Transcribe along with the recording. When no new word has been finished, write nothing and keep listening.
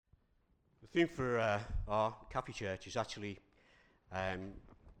theme for our Cafe Church is actually the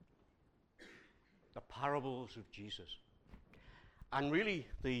parables of Jesus. And really,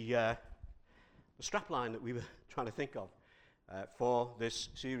 the strapline that we were trying to think of for this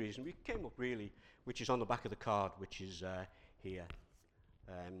series, and we came up really, which is on the back of the card, which is here.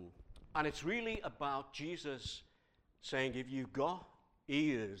 And it's really about Jesus saying, if you've got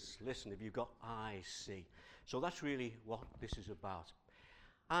ears, listen, if you've got eyes, see. So that's really what this is about.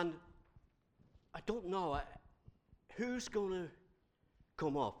 And I don't know who's going to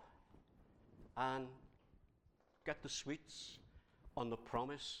come up and get the sweets on the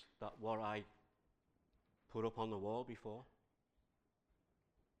promise that what I put up on the wall before.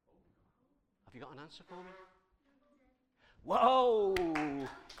 Have you got an answer for me? Whoa!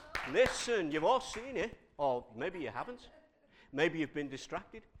 Listen, you've all seen it, or maybe you haven't. Maybe you've been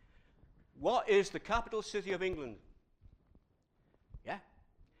distracted. What is the capital city of England? Yeah?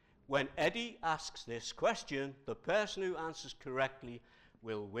 When Eddie asks this question, the person who answers correctly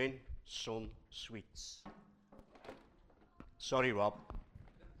will win some sweets. Sorry, Rob.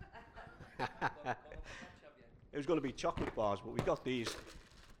 It was going to be chocolate bars, but we got these.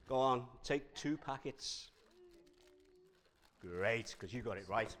 Go on, take 2 packets. Great, because you got it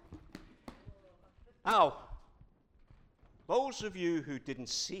right. Now, those of you who didn't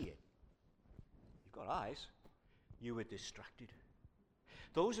see it, you've got eyes, you were distracted.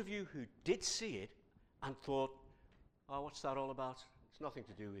 Those of you who did see it and thought, oh, what's that all about? It's nothing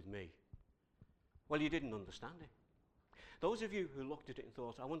to do with me. Well, you didn't understand it. Those of you who looked at it and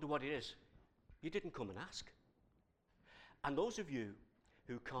thought, I wonder what it is, you didn't come and ask. And those of you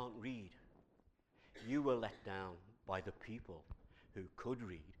who can't read, you were let down by the people who could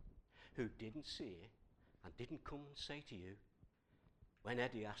read, who didn't see it, and didn't come and say to you, when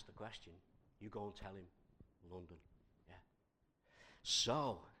Eddie asked the question, you go and tell him, London. Yeah.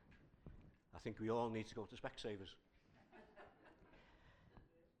 So, I think we all need to go to Specsavers.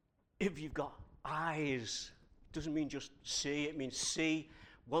 If you've got eyes, doesn't mean just see, it means see,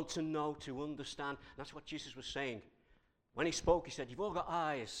 want to know, to understand. That's what Jesus was saying. When he spoke, he said, you've all got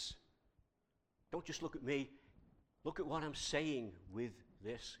eyes. Don't just look at me. Look at what I'm saying with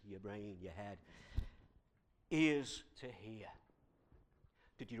this, your brain, your head. Ears to hear.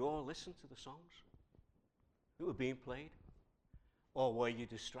 Did you all listen to the songs that were being played? Or were you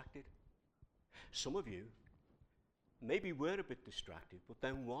distracted? Some of you maybe were a bit distracted, but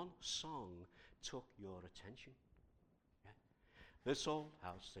then one song took your attention. Yeah. This old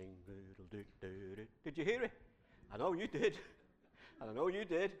house sing, did you hear it? I know you did. And I know you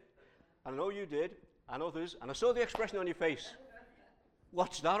did. And I know you did. And others. And I saw the expression on your face.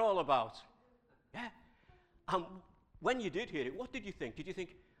 What's that all about? Yeah. And when you did hear it, what did you think? Did you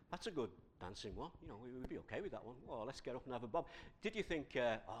think, that's a good dancing one? You know, we would be okay with that one. Oh, let's get up and have a bob. Did you think,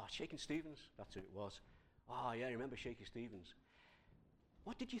 Shakin' Stevens? That's who it was. Oh, yeah, I remember Shakin' Stevens.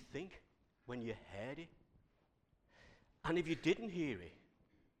 What did you think when you heard it? And if you didn't hear it,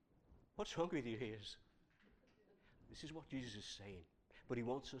 what's wrong with your ears? This is what Jesus is saying. But he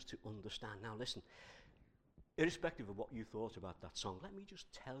wants us to understand. Now listen, irrespective of what you thought about that song, let me just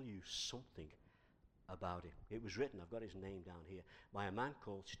tell you something about it. It was written, I've got his name down here, by a man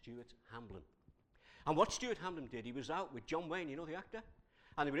called Stuart Hamblin. And what Stuart Hamblin did, he was out with John Wayne, you know the actor?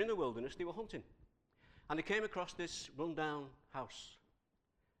 And they were in the wilderness, they were hunting. And they came across this rundown house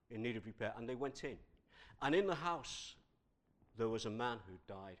in need of repair, and they went in. And in the house, there was a man who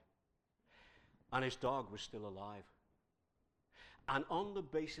died. And his dog was still alive. And on the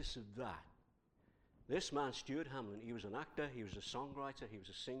basis of that, this man, Stuart Hamblin, he was an actor, he was a songwriter, he was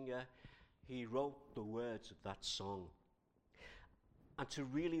a singer. He wrote the words of that song. And to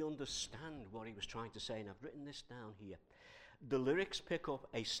really understand what he was trying to say, and I've written this down here, the lyrics pick up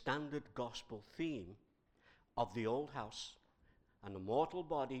a standard gospel theme of the old house and the mortal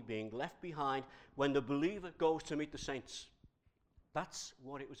body being left behind when the believer goes to meet the saints. That's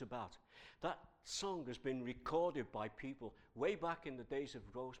what it was about. That song has been recorded by people way back in the days of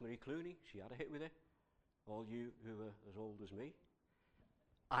Rosemary Clooney. She had a hit with it. All you who are as old as me.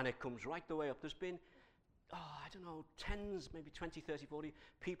 And it comes right the way up. There's been, tens, maybe 20, 30, 40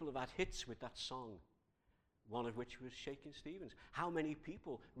 people have had hits with that song. One of which was Shakin' Stevens. How many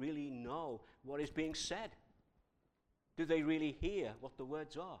people really know what is being said? Do they really hear what the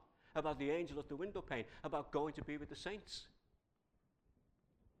words are? About the angel at the window pane, about going to be with the saints.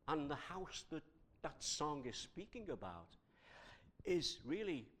 And the house that that song is speaking about is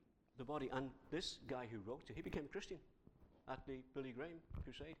really the body. And this guy who wrote it, he became a Christian at the Billy Graham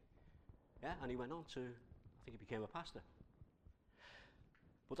crusade. Yeah, and he went on to, I think he became a pastor.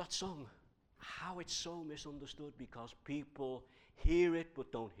 But that song, how it's so misunderstood because people hear it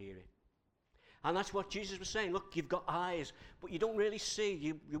but don't hear it. And that's what Jesus was saying. Look, you've got eyes, but you don't really see.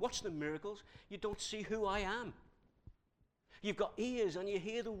 You watch the miracles, you don't see who I am. You've got ears and you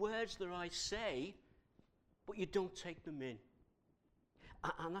hear the words that I say, but you don't take them in.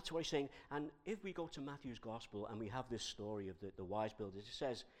 And that's what he's saying. And if we go to Matthew's Gospel and we have this story of the wise builders, it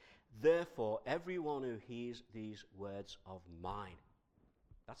says, therefore, everyone who hears these words of mine.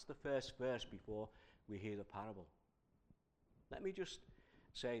 That's the first verse before we hear the parable. Let me just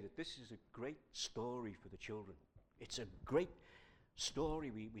say that this is a great story for the children. It's a great story.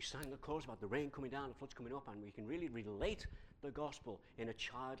 We sang the chorus about the rain coming down, the floods coming up, and we can really relate the gospel in a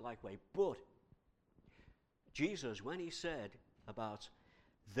childlike way. But Jesus, when he said about,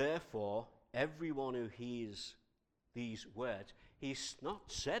 therefore, everyone who hears these words, he's not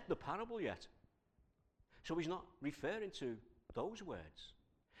said the parable yet. So he's not referring to those words.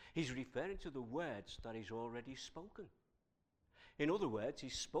 He's referring to the words that he's already spoken. In other words, he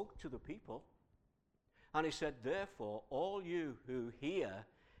spoke to the people, and he said, therefore, all you who hear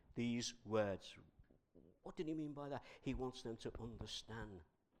these words. What did he mean by that? He wants them to understand.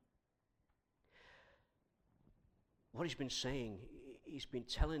 What he's been saying, he's been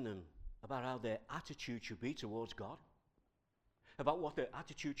telling them about how their attitude should be towards God, about what their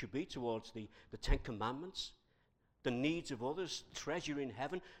attitude should be towards the Ten Commandments, the needs of others, treasure in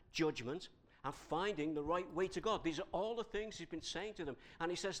heaven, judgment, and finding the right way to God. These are all the things he's been saying to them. And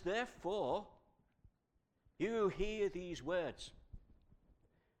he says, therefore, you hear these words.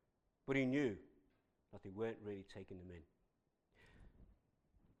 But he knew that they weren't really taking them in.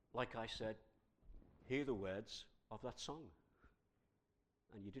 Like I said, hear the words of that song.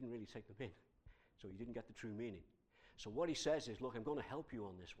 And you didn't really take them in. So you didn't get the true meaning. So what he says is, look, I'm going to help you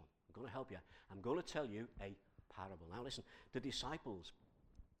on this one. I'm going to help you. I'm going to tell you a parable. Now listen, the disciples,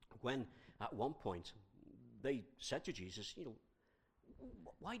 when at one point they said to Jesus,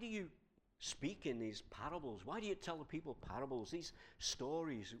 why do you speak in these parables? Why do you tell the people parables, these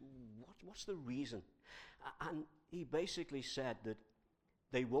stories? What's the reason? And he basically said that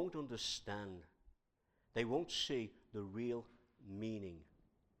they won't understand. They won't see the real meaning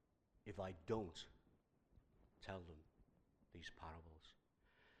if I don't tell them these parables.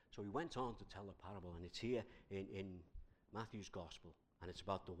 So he went on to tell a parable, and it's here in Matthew's Gospel, and it's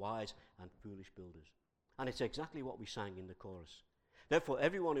about the wise and foolish builders. And it's exactly what we sang in the chorus. Therefore,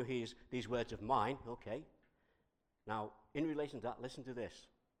 everyone who hears these words of mine, okay, now in relation to that, listen to this,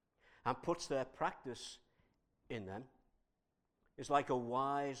 and puts their practice in them, is like a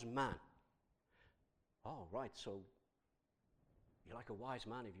wise man. Oh, right, so you're like a wise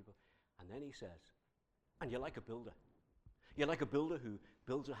man if you... And then he says, and you're like a builder. You're like a builder who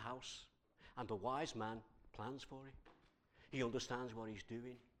builds a house, and the wise man plans for it. He understands what he's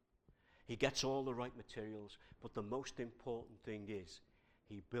doing. He gets all the right materials, but the most important thing is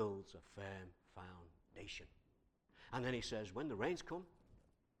he builds a firm foundation. And then he says, when the rains come,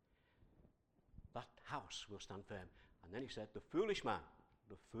 that house will stand firm. And then he said, the foolish man,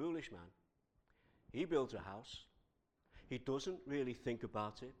 he builds a house. He doesn't really think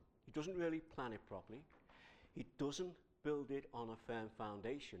about it. He doesn't really plan it properly. He doesn't build it on a firm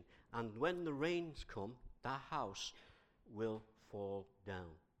foundation. And when the rains come, that house will fall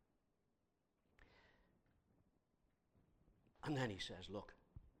down. And then he says, look,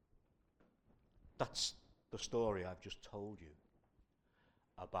 that's the story I've just told you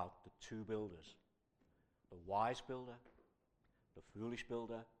about the two builders, the wise builder, the foolish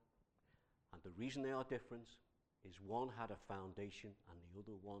builder, and the reason they are different is one had a foundation and the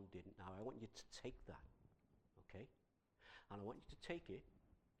other one didn't. Now I want you to take that, okay? And I want you to take it,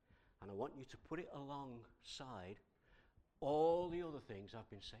 and I want you to put it alongside all the other things I've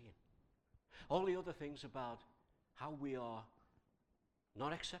been saying. All the other things about how we are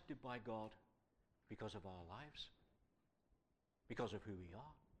not accepted by God because of our lives, because of who we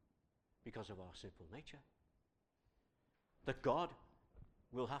are, because of our sinful nature. That God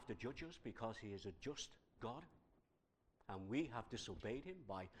will have to judge us because he is a just God, and we have disobeyed him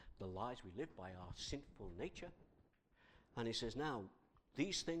by the lies we live, by our sinful nature. And he says, now,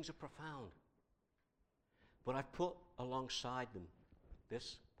 these things are profound, but I've put alongside them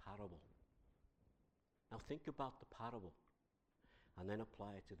this parable. Now think about the parable and then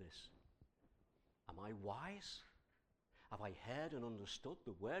apply it to this. Am I wise? Have I heard and understood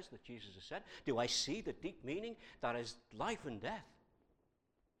the words that Jesus has said? Do I see the deep meaning that is life and death?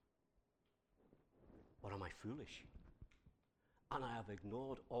 Or am I foolish? And I have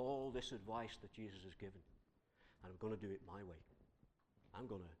ignored all this advice that Jesus has given. And I'm going to do it my way. I'm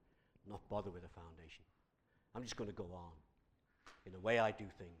going to not bother with a foundation. I'm just going to go on in the way I do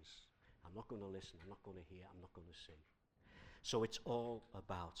things. I'm not going to listen. I'm not going to hear. I'm not going to see. So it's all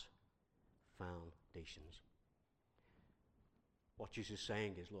about foundation. expectations. What Jesus is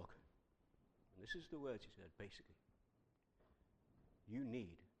saying is, look, and this is the words he said, basically, you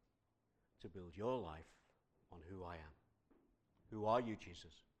need to build your life on who I am. Who are you,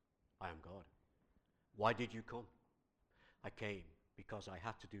 Jesus? I am God. Why did you come? I came because I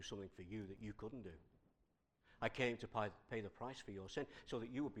had to do something for you that you couldn't do. I came to pay the price for your sin so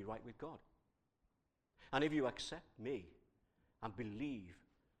that you would be right with God. And if you accept me and believe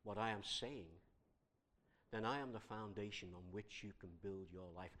what I am saying, then I am the foundation on which you can build your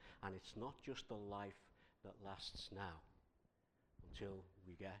life. And it's not just a life that lasts now until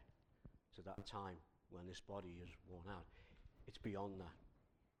we get to that time when this body is worn out. It's beyond that.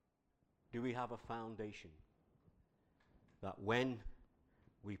 Do we have a foundation that when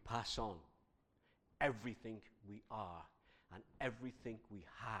we pass on, everything we are and everything we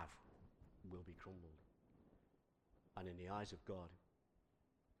have will be crumbled? And in the eyes of God,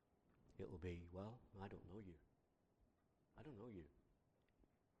 it will be, well, I don't know you. I don't know you.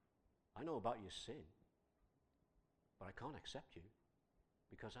 I know about your sin, but I can't accept you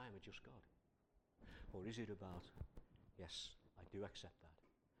because I am a just God. Or is it about, yes, I do accept that,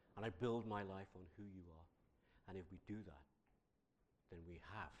 and I build my life on who you are, and if we do that, then we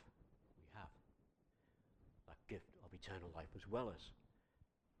have that gift of eternal life, as well as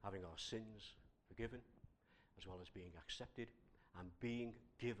having our sins forgiven, as well as being accepted, and being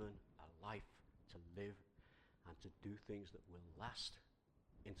given a life to live and to do things that will last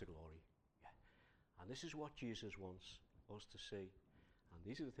into glory. Yeah. And this is what Jesus wants us to see, and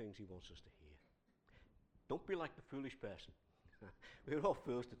these are the things he wants us to hear. Don't be like the foolish person. We were all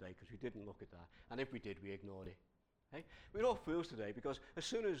fools today because we didn't look at that, and if we did, we ignored it. Hey? We're all fools today because as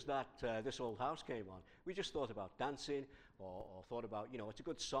soon as this old house came on, we just thought about dancing or thought about, it's a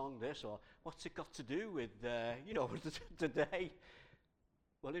good song, this, or what's it got to do with, today?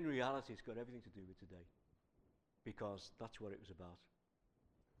 Well, in reality, it's got everything to do with today, because that's what it was about,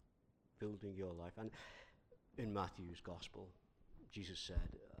 building your life. And in Matthew's Gospel, Jesus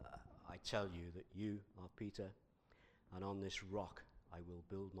said, I tell you that you are Peter, and on this rock I will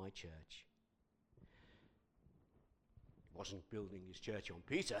build my church. He wasn't building his church on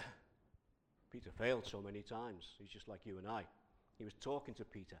Peter. Peter failed so many times. He's just like you and I. He was talking to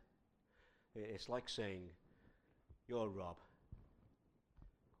Peter. It's like saying, you're Rob.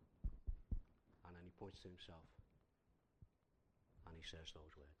 And then he points to himself. And he says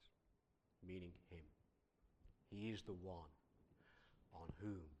those words, meaning him. He is the one on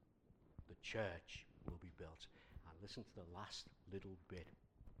whom the church will be built. And listen to the last little bit.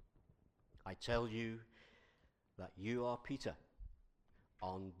 I tell you that you are Peter.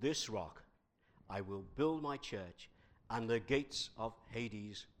 On this rock I will build my church, and the gates of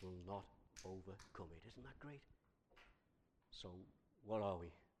Hades will not overcome it. Isn't that great? So what are we?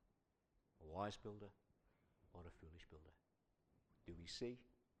 A wise builder or a foolish builder? Do we see?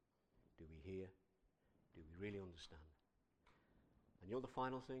 Do we hear? Do we really understand? And the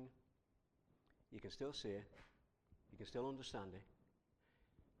final thing, you can still see it, you can still understand it,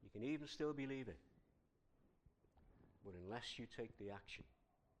 you can even still believe it, but unless you take the action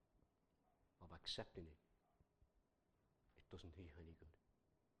of accepting it, it doesn't do you any good.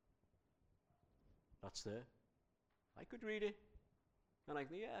 That's there. I could read it, and I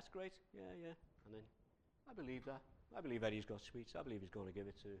think, yeah, that's great, yeah, and then I believe that. I believe Eddie's got sweets. I believe he's going to give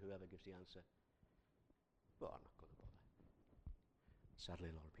it to whoever gives the answer. But I'm not going to bother. Sadly,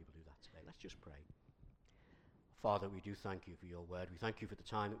 a lot of people do that today. Let's just pray. Father, we do thank you for your word. We thank you for the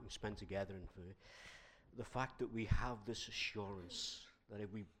time that we spent together and for the fact that we have this assurance that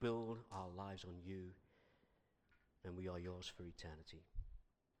if we build our lives on you, then we are yours for eternity,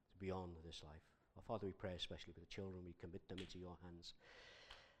 beyond this life. Father, we pray especially for the children. We commit them into your hands.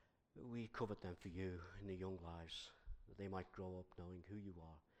 We covet them for you in their young lives, that they might grow up knowing who you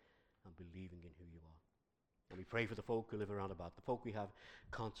are and believing in who you are. And we pray for the folk who live around about, the folk we have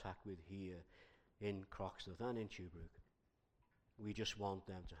contact with here in Croxteth and in Tuebrook. We just want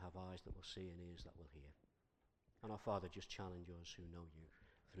them to have eyes that will see and ears that will hear. And our Father, just challenge us who know you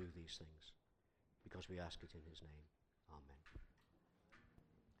through these things, because we ask it in his name. Amen.